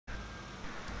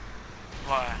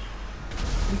Why?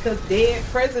 Because dead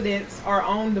presidents are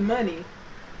on the money.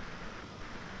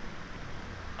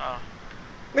 Oh.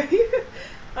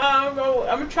 I'm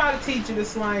gonna try to teach you the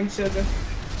slang, sugar.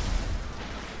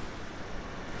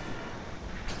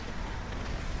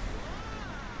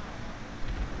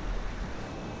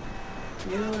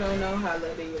 You don't know how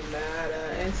little you matter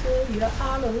until you're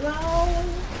all alone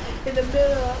in the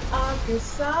middle of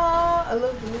Arkansas. A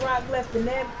little rock left in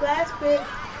that glass pit.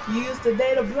 You used to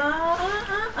date a blonde.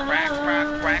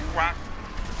 Rock.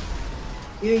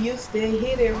 You used to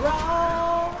hit it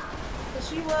raw. But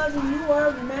she wasn't, you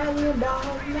were marrying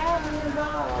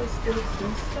dogs, sticks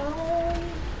and stones.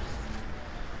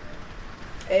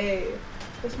 Hey,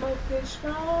 the smoke is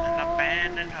strong. An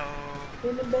abandoned home.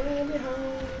 In the abandoned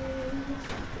home.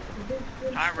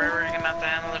 Alright, River, you're gonna have to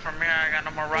handle it from here. I got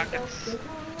no more rockets.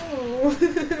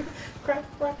 Crack,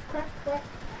 crack, crack, crack.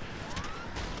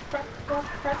 Crack, crack,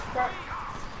 crack, crack.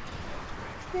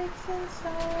 Sticks and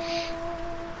stones.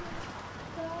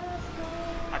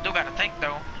 I do got a tank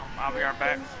though. I'll be right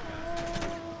back.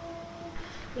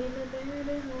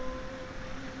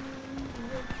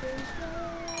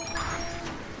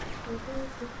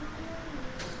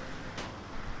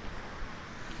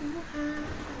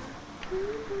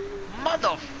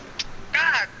 Mother.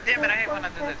 God damn it, I hate when I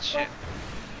do that shit.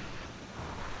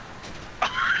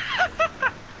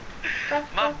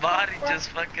 My body just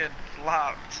fucking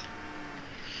flopped.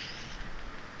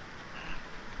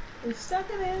 You stuck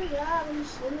it in the job and you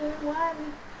shouldn't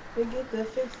whining. To get the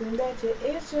fixing that you're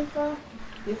itching for.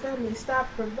 Your family stop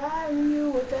providing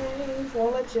you with things.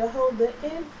 Won't let you hold the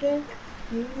infant.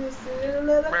 You used to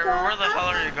let it go. Where the hell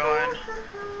are you going?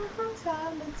 From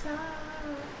time to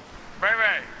time.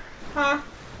 Ray. Huh?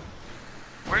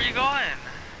 Where are you going?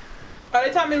 Oh,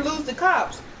 they told me to lose the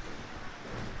cops.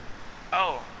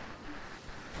 Oh.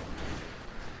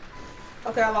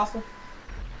 Okay, I lost them.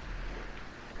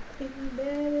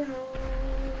 Baby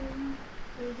home.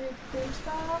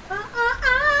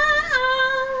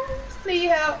 Need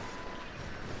help.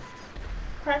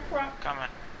 Crack rock. Coming.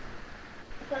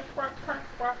 Crack rock, crack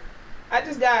rock. I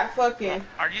just got fucking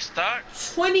Are you stuck?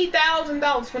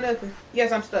 $20,000 for nothing.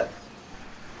 Yes, I'm stuck.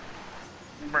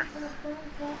 Bruh.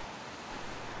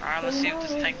 Alright, let's see if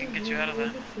this tank can get you out of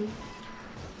there.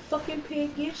 Fucking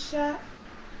pig get shot.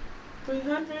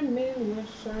 300 men will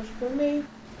search for me.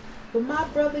 But my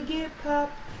brother get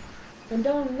popped. And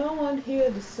don't no one hear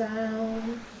the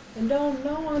sound. And don't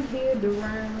no one hear the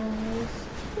rounds.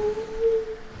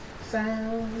 Ooh,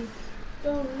 sound.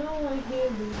 Don't no one hear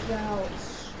the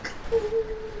shouts. Ooh,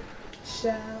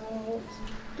 shouts.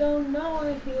 Don't no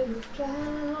one hear the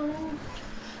sound.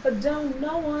 Don't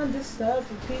no one disturb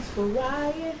a peaceful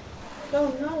riot.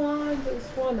 Don't no one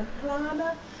just wanna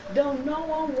holler. Don't no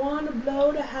one wanna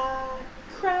blow the high.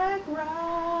 Crack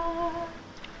rock.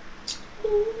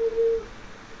 Ooh.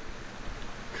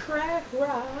 Crack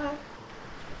rock.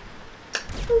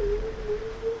 Ooh.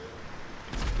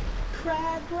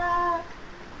 Crack rock.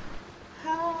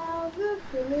 How's the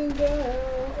feeling,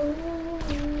 girl? Ooh.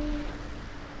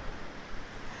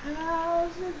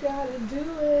 How's it gotta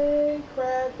do it?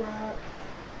 Crack rock.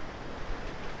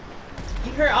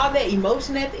 You heard all that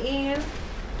emotion at the end?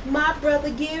 My brother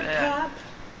get popped.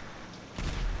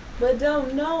 But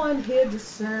don't no one hear the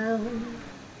sound.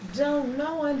 Don't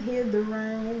no one hear the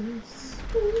rounds.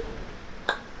 Ooh.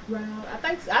 Round. I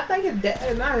think his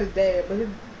dad, not his dad, but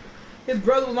his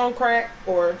brother was on crack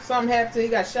or something happened to him. He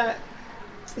got shot.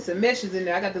 It's a message in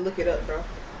there. I got to look it up, bro.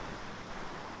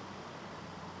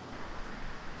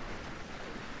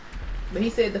 But he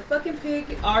said the fucking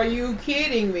pig. Are you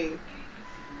kidding me?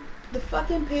 The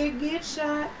fucking pig gets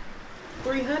shot.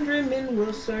 300 men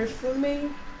will search for me.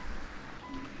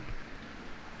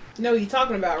 You know what you're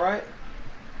talking about, right?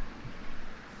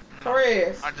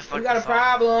 Torres, we got a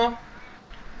problem.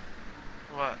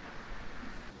 What?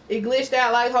 It glitched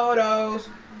out like Hodos.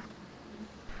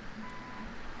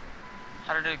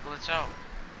 How did it glitch out?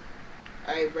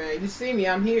 Hey, man, you see me,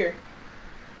 I'm here.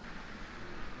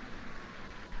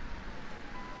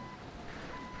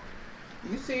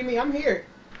 You see me, I'm here.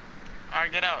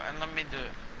 Alright, get out and let me do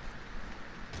it.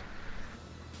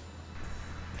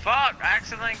 Fuck, I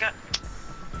accidentally got...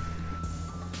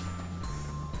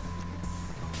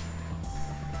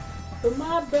 But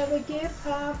my brother get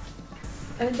popped.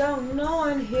 And don't no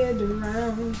one hear the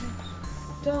rounds.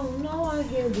 Don't no one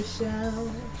hear the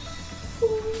shouts.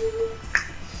 Ooh,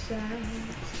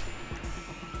 shouts.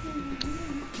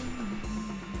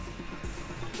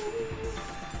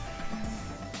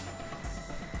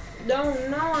 Don't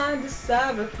know I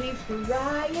disturb a peaceful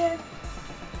riot.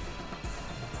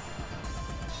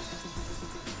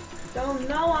 Don't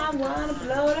know I wanna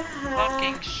blow the high.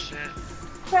 Fucking shit.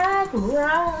 Crack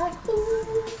rock.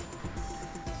 Ooh.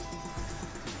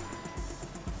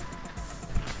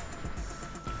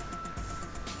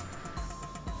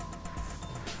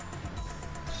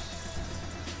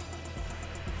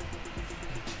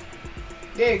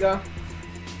 There you go.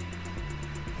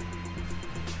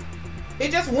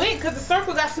 It just went because the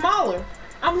circle got smaller.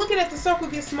 I'm looking at the circle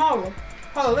get smaller.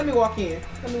 Hold on, let me walk in.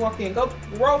 Let me walk in. Go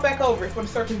roll back over it before the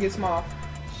circle gets small.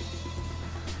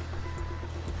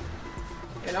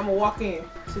 And I'm gonna walk in,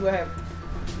 see what happens.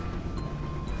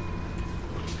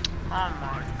 Oh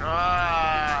my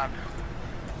god.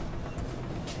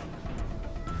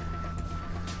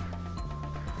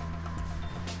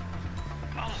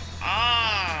 Come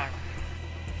on.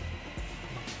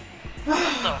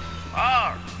 What the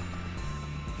fuck?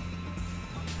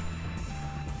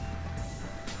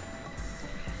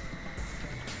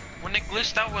 When it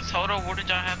glitched out with Toto, what did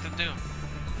y'all have to do?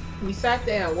 We sat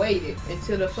there and waited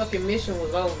until the fucking mission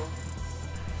was over.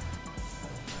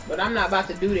 But I'm not about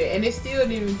to do that. And it still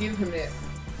didn't even give him that.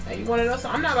 Hey, you wanna know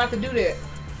something? I'm not about to do that.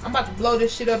 I'm about to blow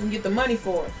this shit up and get the money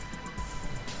for it.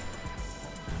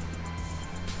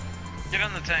 Get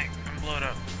on the tank and blow it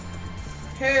up.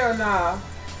 Hell nah.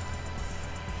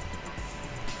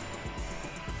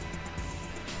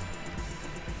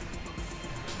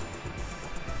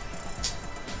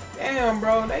 Damn,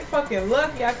 bro. They fucking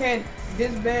lucky I can't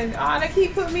disband. Oh, they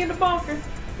keep putting me in the bunker.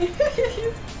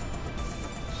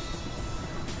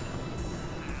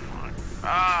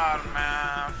 God,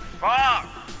 man. Fuck.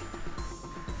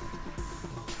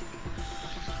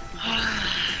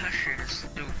 That shit is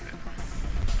stupid.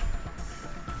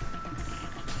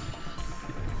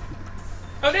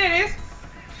 Oh, there it is.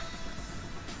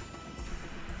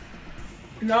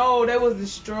 No, that was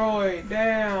destroyed.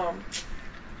 Damn.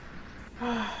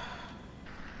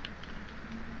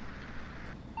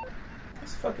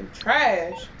 That's fucking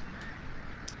trash.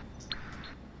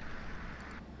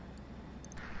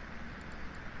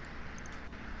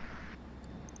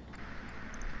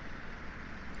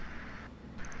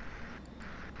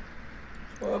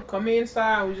 Well, come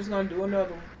inside. We're just gonna do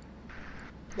another one.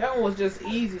 That one was just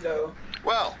easy though.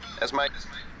 Well, as my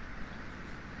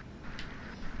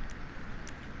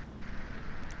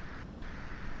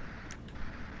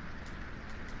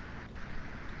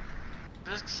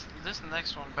This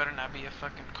next one better not be a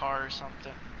fucking car or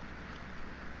something.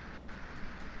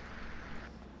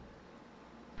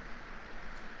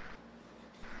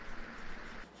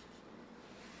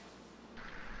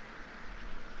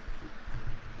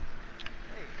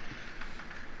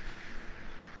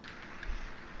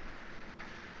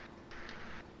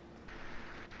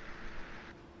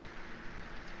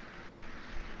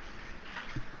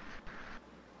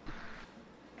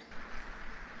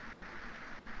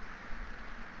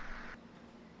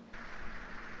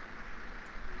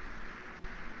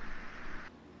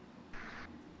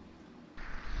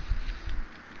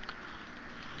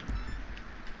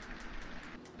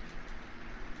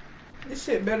 This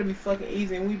shit better be fucking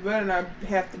easy, and we better not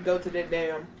have to go to that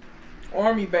damn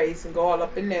army base and go all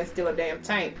up in there and steal a damn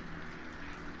tank.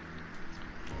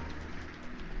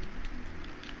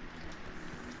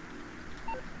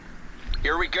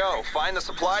 Here we go. Find the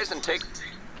supplies and take...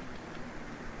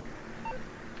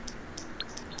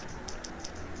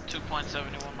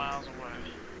 2.71 miles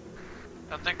away.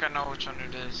 I think I know which one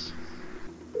it is.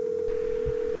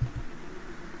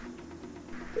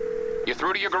 You're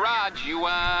through to your garage. You,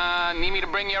 need me to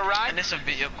bring you a ride? And it's a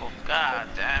vehicle. God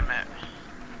damn it.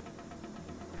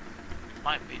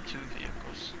 Might be two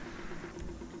vehicles.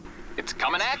 It's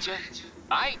coming at you.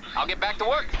 Alright, I'll get back to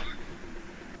work.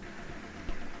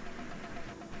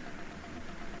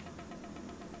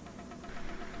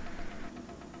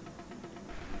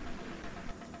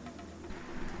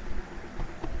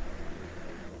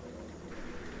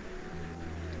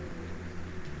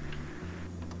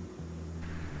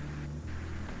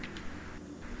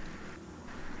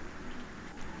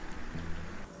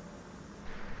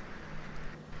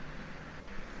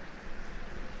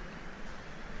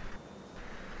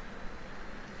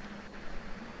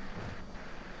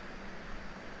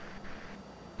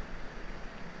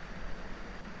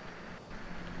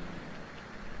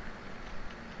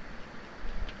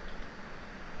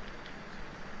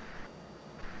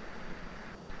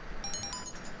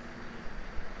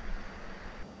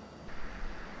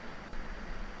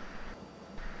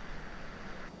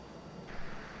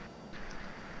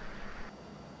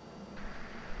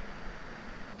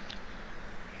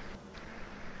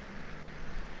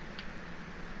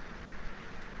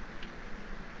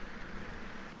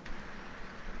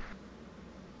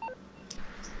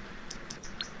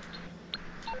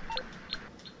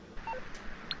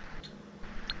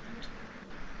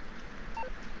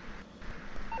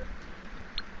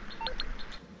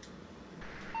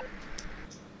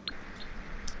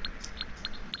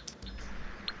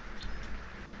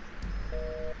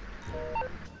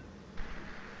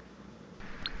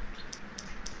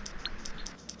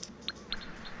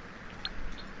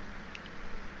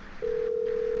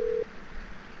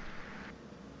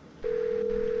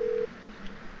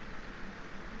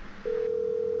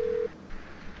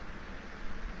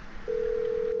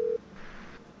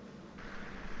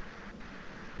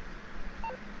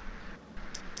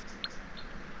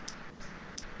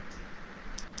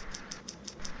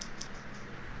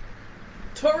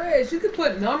 Torres, you can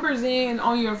put numbers in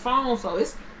on your phone, so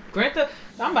it's Grand Theft.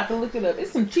 I'm about to look it up.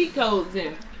 It's some cheat codes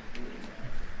in.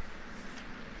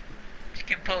 You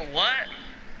can put what?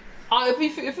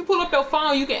 If you pull up your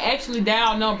phone, you can actually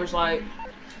dial numbers. Like,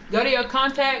 go to your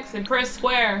contacts and press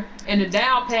square, and the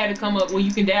dial pad will come up where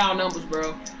you can dial numbers,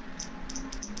 bro.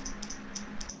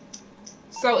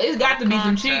 So it's got to be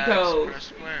some cheat codes. Press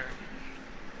square.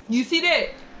 You see that?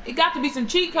 It got to be some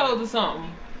cheat codes or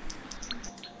something.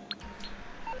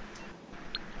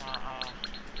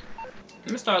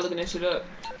 Let me start looking that shit up.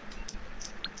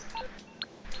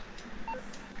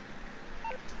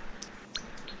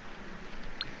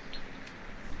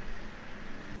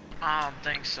 I don't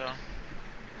think so.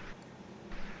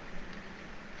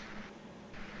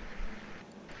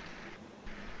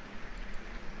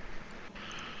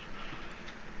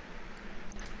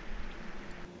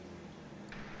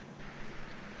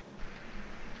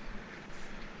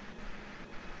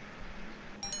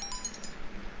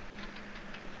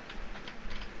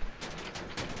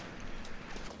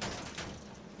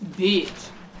 Bitch.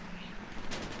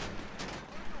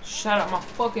 Shut up my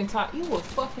fucking top. You a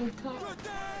fucking cunt.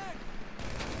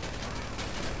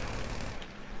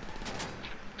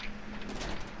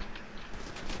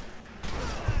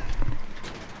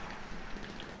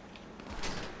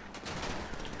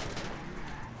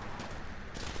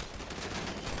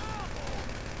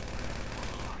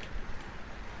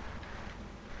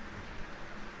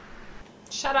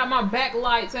 Shut out my back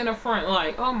lights and the front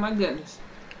light. Oh my goodness.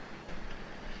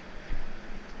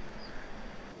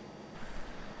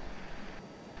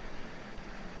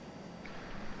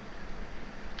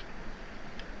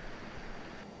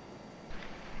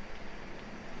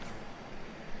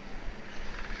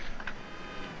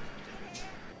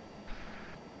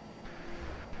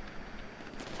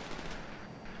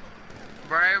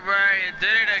 Bro, you did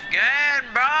it again,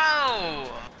 bro!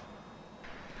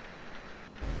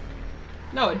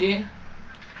 No, it didn't.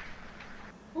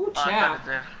 Ooh, Oh, I child. thought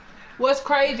it did. What's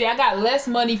crazy, I got less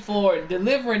money for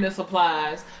delivering the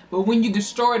supplies, but when you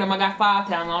destroy them, I got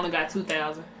 5,000, I only got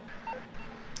 2,000.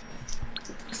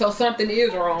 So something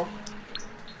is wrong.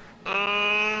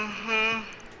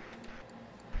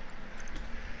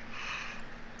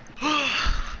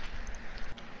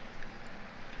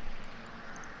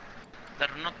 They're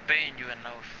not paying you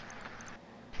enough.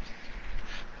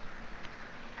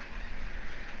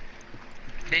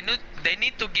 They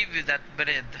need to give you that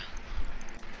bread.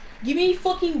 Give me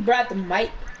fucking bread,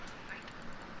 mate.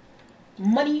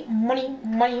 Money, money,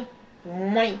 money,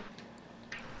 money.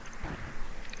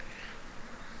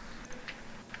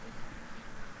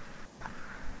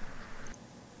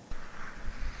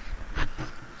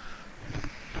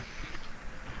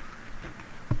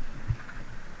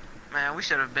 Man, we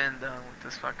should have been done with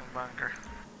this fucking bunker.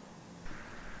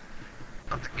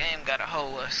 But the game gotta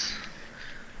hold us.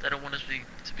 They don't want us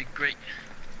to be great.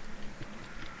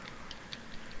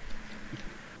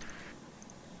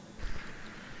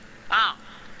 Ah!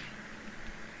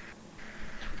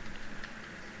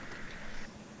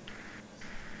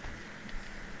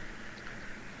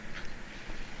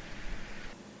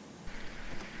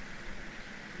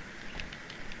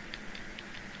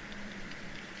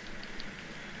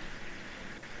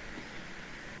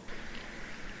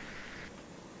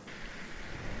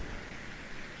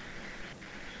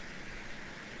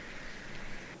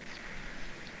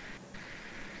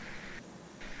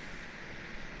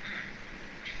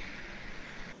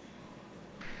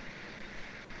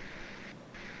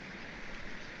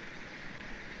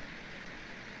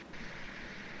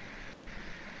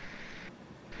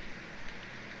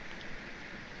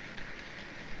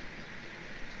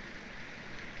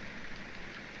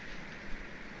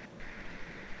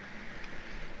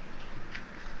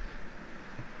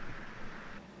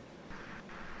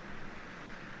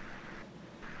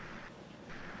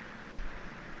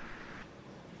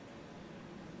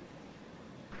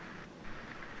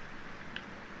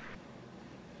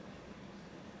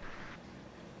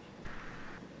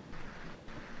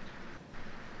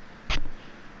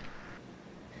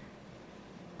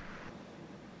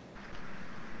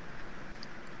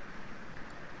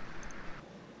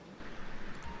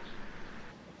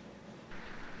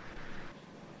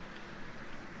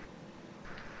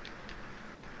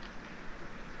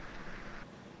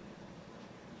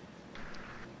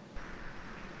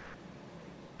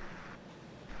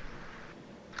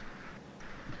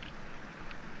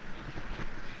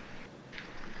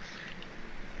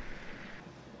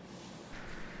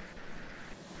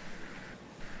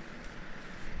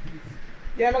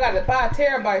 Damn, I gotta buy a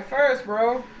terabyte first,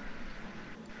 bro.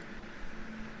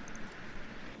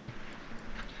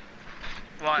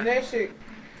 Why? And that shit.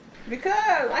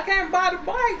 Because I can't buy the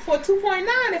bike for 2.9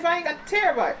 if I ain't got the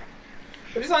terabyte.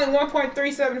 But it's only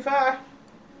 1.375.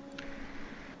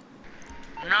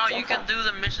 No, you can do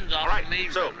the missions off Alright, of me,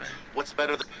 so, brother. what's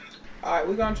better than... Alright,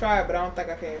 we're gonna try it, but I don't think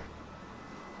I can.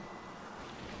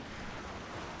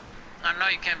 I know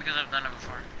you can because I've done it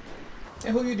before.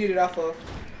 And who you did it off of?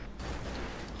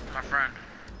 My friend.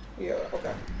 Yeah,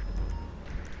 okay.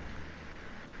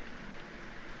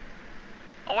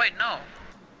 Oh wait, no.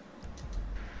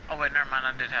 Oh wait, never mind,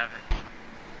 I did have it.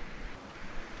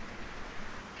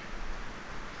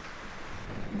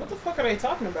 What the fuck are they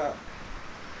talking about?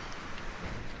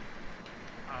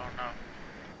 I don't know.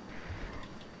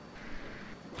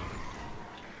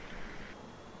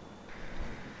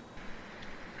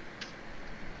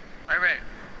 Wait,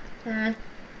 Hmm.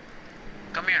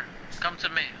 come here. Come to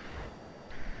me.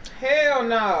 Hell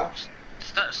no.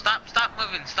 Stop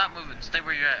moving. Stop moving. Stay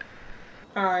where you're at.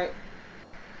 Alright.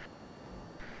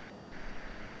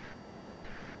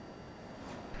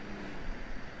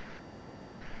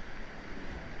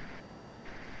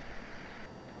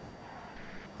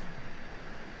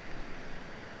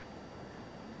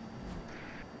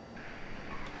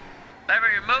 Baby,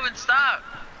 you're moving. Stop.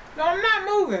 No, I'm not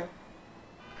moving.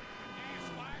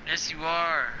 Yes, you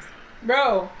are.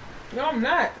 Bro. No, I'm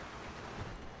not.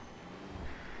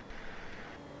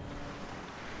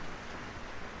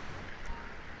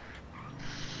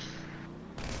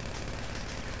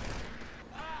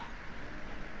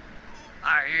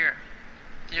 Alright, here.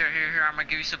 Here. I'm gonna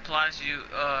give you supplies. You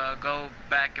go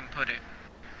back and put it.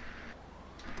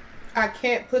 I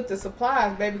can't put the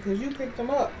supplies, baby, because you picked them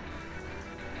up.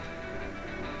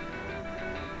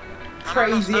 No,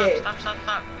 Crazy ass.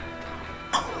 Stop.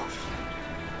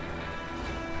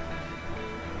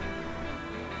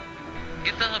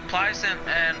 Get the supplies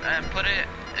and put it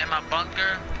in my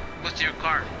bunker with your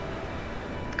car.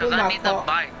 Cause With I my need car? the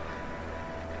bike.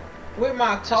 With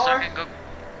my So I car? can go.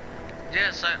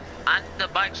 Yes, I need the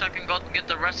bike so I can go get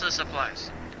the rest of the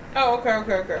supplies. Oh,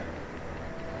 okay.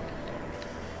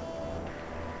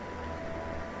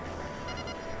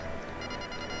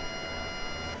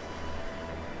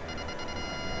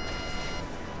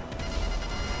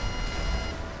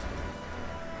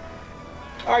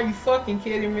 Are you fucking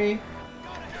kidding me?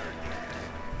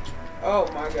 Oh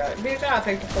my god. Bitch, I'll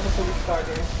take the fucking police car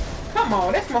then. Come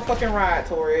on, that's my fucking ride,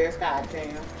 Torres. God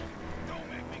damn.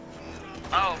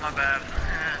 Oh, my bad.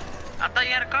 I thought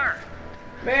you had a car.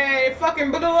 Man, it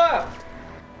fucking blew up.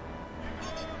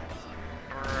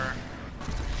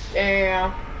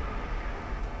 Damn.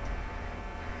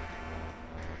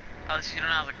 At least you don't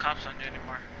have the cops on you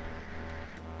anymore.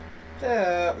 Shut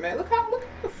up, man. Look how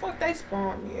the fuck they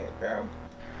spawned me at, bro.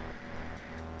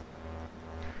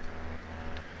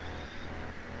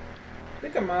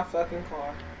 Look at my fucking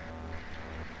car.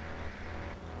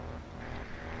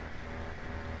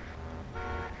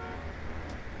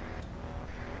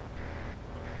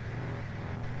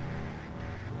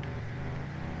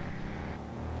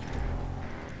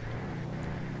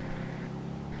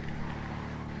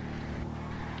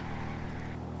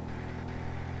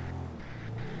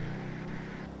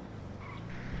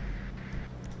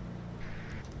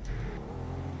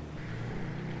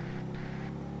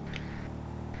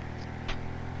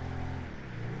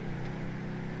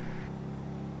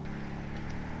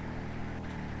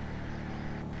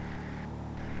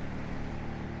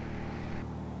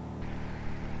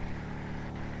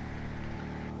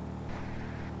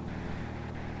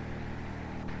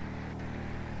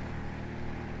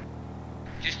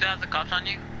 Do you still have the cops on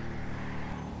you?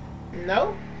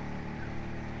 No.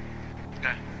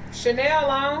 Okay. Chanel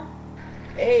on.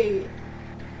 Hey,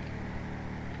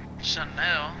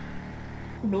 Chanel.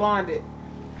 blonded.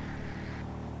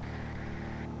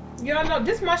 You don't know,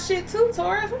 this my shit too,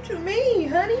 Taurus. What you mean,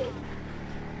 honey?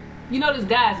 You know this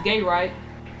guy's gay, right?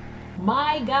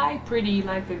 My guy pretty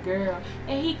like a girl,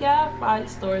 and he got fight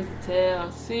stories to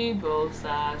tell. See both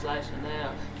sides like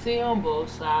Chanel. See on both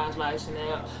sides like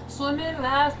Chanel. Swimming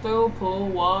laps through pool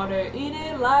water. Eat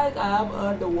it like I'm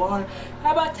underwater.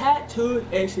 How about tattooed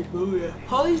extra booty?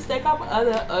 Police think I'm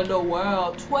other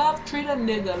underworld. 12 treat a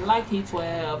nigga like he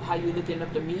 12. How you looking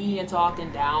up to me and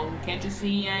talking down? Can't you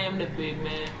see I am the big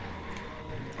man?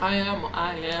 I am.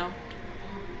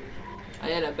 I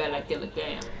had a bad like killer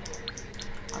cam.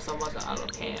 I saw about the auto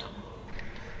cam.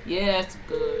 Yeah, that's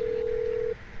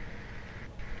good.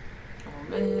 Oh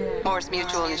man. Morse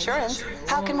Mutual Insurance.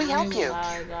 How can we help you?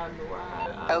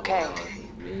 Okay.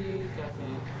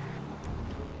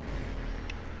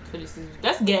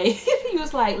 That's gay. He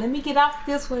was like, let me get off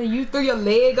this one. You threw your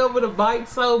leg over the bike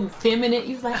so feminine.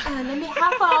 He was like, let me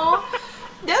hop on.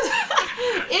 That's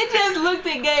It just looked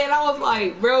at gay and I was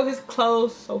like, bro, his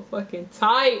clothes so fucking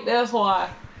tight. That's why.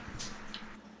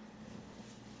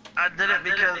 I did it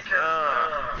because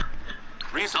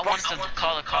I wanted to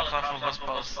call the cops off of us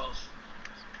both.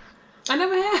 I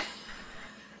never had.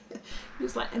 He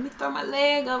was like, let me throw my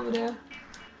leg over there.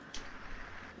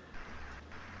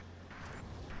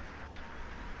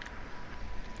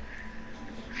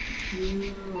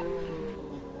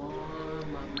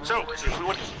 So, if we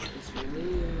want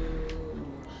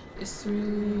It's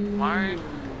real. Why?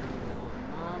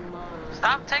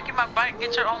 Stop taking my bike.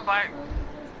 Get your own bike.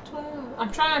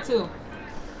 I'm trying to.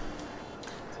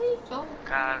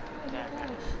 God.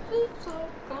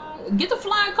 Get the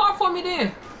flying car for me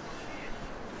then.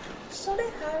 So they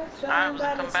had a Alright,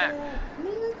 by come the back. side.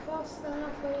 Nigga cost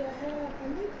down for your hair.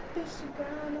 And nigga fish the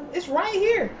ground up. It's right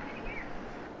here.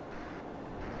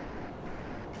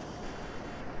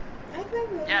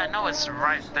 Yeah, I know it's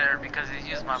right there because he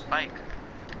used my bike.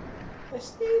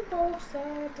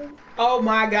 Oh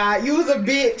my god, you was a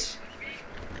bitch.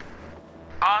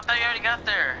 Oh, I thought you already got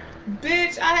there.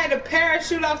 Bitch, I had to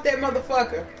parachute off that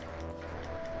motherfucker.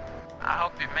 I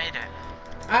hope you made it.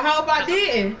 I hope I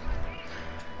didn't.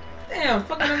 Damn,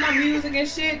 fucking with my music and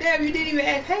shit. Damn, you didn't even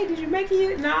ask, hey, did you make it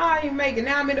yet? Nah, I didn't make it.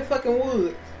 Now I'm in the fucking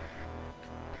woods.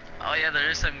 Oh yeah, there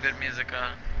is some good music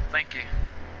on. Thank you.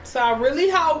 So I really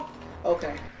hope.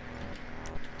 Okay.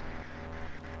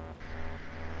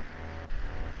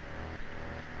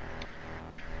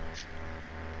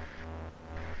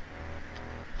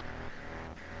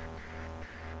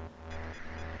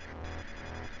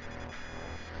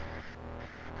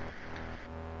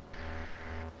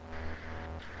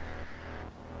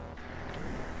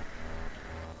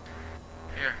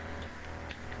 Here.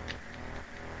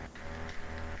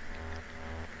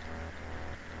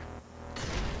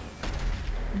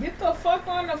 Get the fuck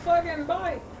on the fucking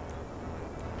bike.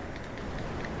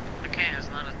 I can't, it's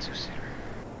not a two-seater.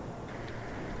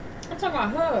 I'm talking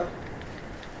about her.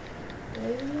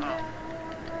 Oh.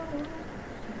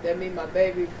 That mean my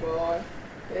baby boy.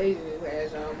 They just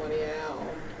had some money out.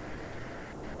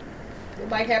 They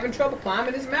like having trouble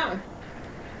climbing this mountain.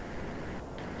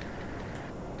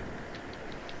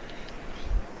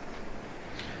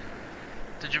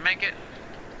 Did you make it?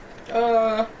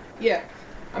 Yeah.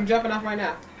 I'm jumping off right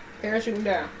now. Parachuting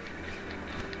down.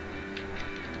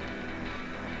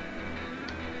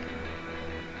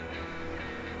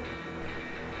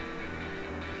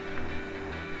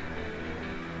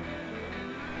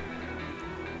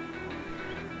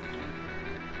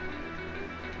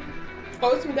 Oh,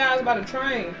 there's some guys by the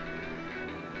train.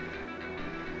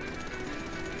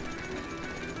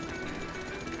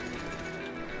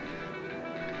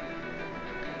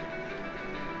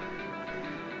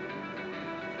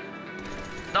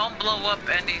 Don't blow up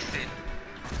anything.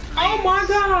 Oh my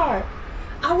god!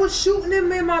 I was shooting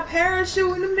them in my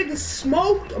parachute and them niggas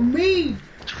smoked me.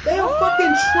 They are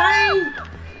fucking trained.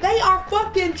 They are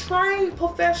fucking trained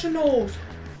professionals.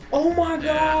 Oh my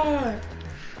god.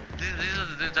 These are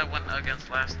the dudes I went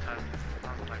against last time.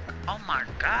 I was like, oh my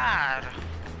god.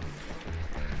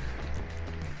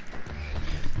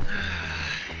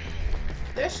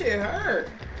 That shit hurt.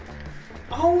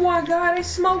 Oh my god, they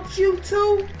smoked you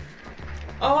too?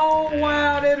 Oh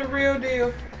wow, they're the real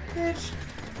deal. Bitch.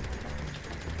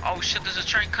 Oh shit, there's a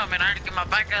train coming. I need to get my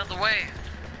bike out of the way.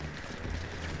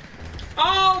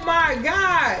 Oh my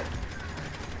god.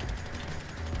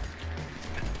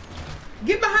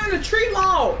 Get behind the tree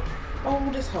log.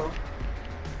 Oh, this hoe.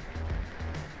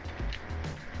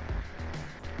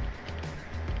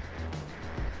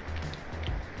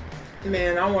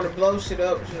 Man, I want to blow shit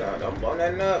up. Don't blow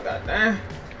nothing up. Goddamn.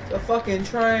 The fucking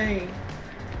train.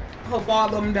 I hope all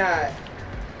of them died.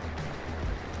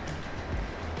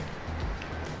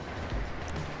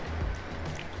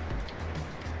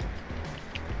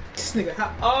 This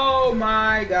nigga, oh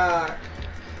my god.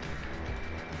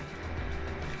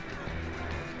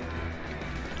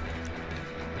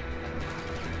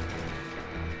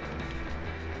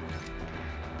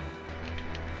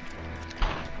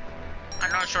 I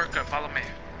know a shortcut, follow me.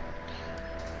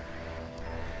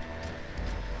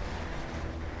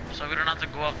 So we don't have to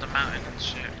go up the mountain and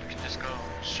shit. We can just go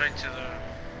straight to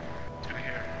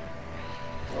here.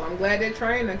 Well, I'm glad that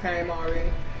train done came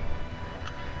already.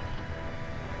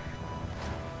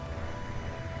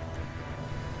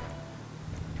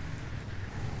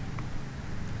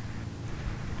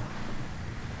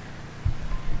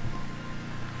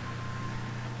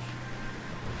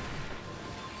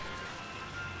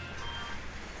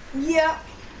 Yeah.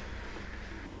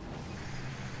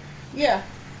 Yeah.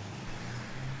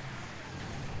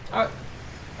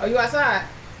 Are you outside?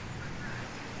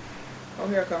 Oh,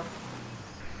 here I come.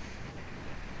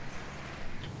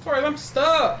 Torres, I'm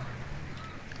stuck.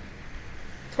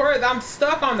 Torres, I'm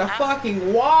stuck on the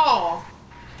fucking wall.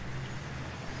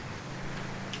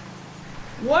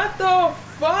 What the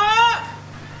fuck?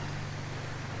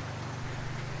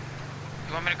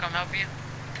 You want me to come help you?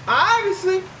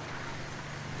 Obviously.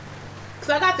 Cause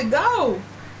I got to go.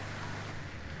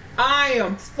 I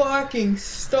am fucking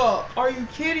stuck. Are you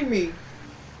kidding me?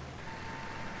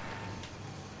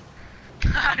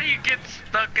 How do you get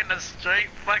stuck in a straight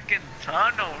fucking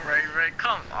tunnel, Ray Ray?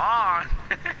 Come on.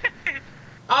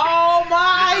 Oh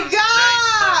my This is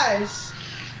straight gosh!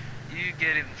 You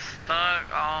getting stuck?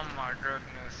 Oh my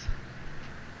goodness.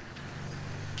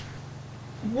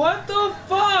 What the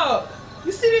fuck?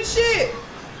 You see this shit?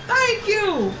 Thank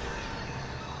you.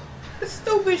 This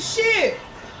stupid shit.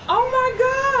 Oh my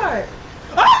god.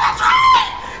 Oh, that's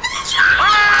right! It's a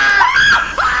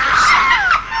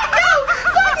no,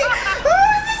 fuck it.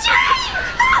 Oh, it's a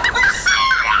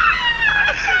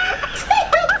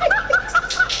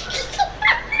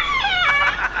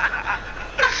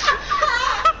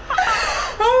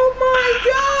oh my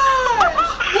gosh!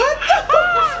 What the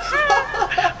fuck?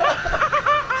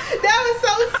 That was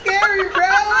so scary, bro.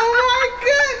 Oh my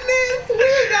goodness.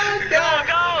 We're gonna die.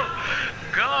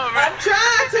 Go, Ray. I'm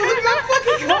trying to look at my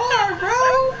fucking car, bro.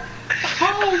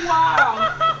 Oh wow.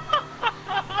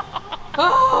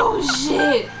 Oh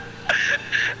shit.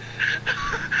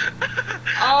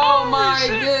 Oh my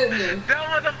goodness. That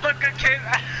motherfucker came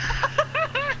out.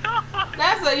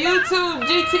 That's a YouTube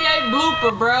GTA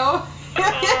blooper, bro.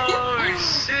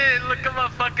 Oh shit, look at my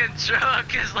fucking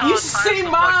truck. It's all You types should see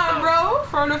of mine, fucked up. bro.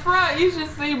 From the front, you should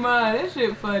see mine. That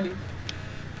shit funny.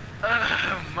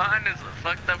 Mine is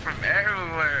fucked up from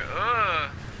everywhere.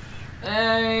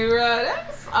 Hey, bro,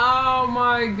 that's, oh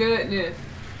my goodness.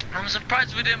 I'm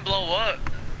surprised we didn't blow up.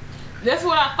 That's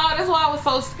what I thought. That's why I was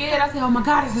so scared. I said, oh my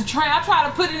god, it's a train. I tried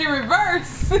to put it in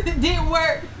reverse. It didn't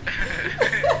work.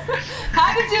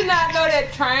 How did you not know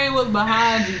that train was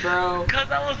behind you, bro? Cause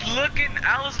I was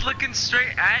looking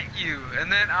straight at you,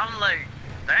 and then I'm like,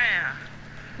 damn.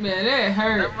 Man, that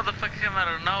hurt. That motherfucker came out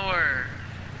of nowhere.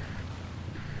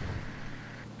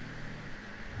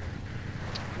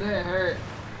 That hurt.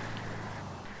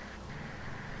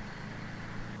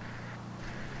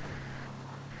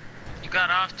 You got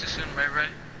off too soon, Ray Ray.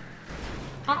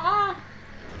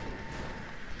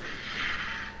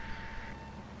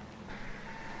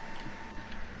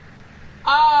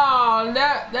 Oh,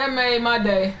 that made my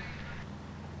day.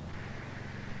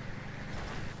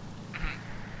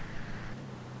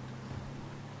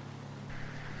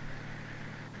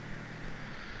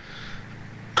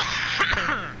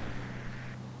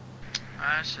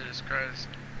 That shit is crazy.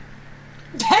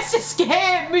 That just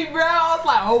scared me, bro. I was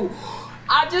like, oh.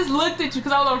 I just looked at you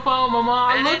because I was on the phone with my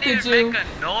mom. I looked at you. It didn't make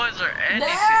a noise or anything.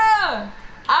 Yeah.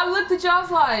 I looked at you. I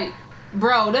was like,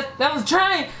 bro, that was a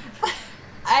train.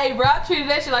 Hey, bro, I treated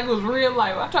that shit like it was real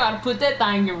life. I tried to put that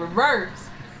thing in reverse.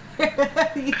 It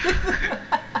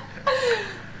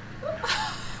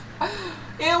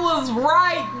was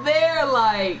right there,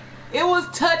 like, it was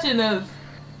touching us.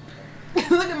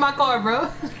 Look at my car, bro.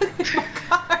 Look at my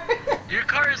car. Your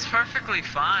car is perfectly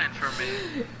fine for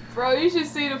me. Bro, you should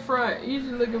see the front. You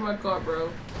should look at my car, bro.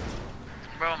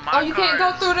 Bro, my Oh, you car can't go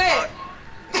is through that.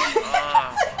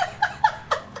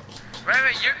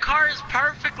 Right, your car is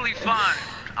perfectly fine.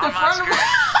 The On my front screen. of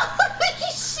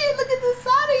shit, look at the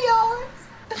side of yours.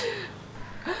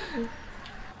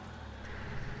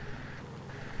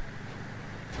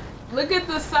 Look at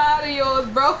the side of yours,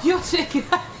 bro. Your chicken.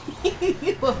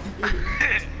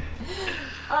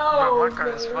 Oh, Bro, my car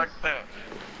is man. fucked up.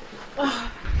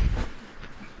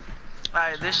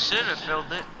 Alright, this should have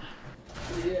filled it.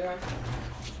 Yeah.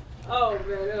 Oh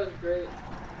man, that was great.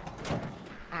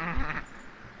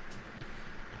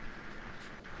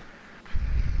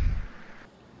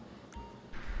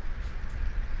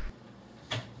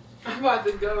 I'm about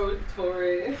to go,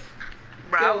 Torres.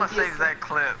 Bro, Yo, I'm gonna save yes, that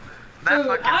clip. That Dude,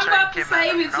 fucking I'm train about to came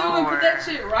save out it of too and put that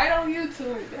nowhere. shit right on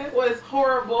YouTube. That was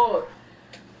horrible.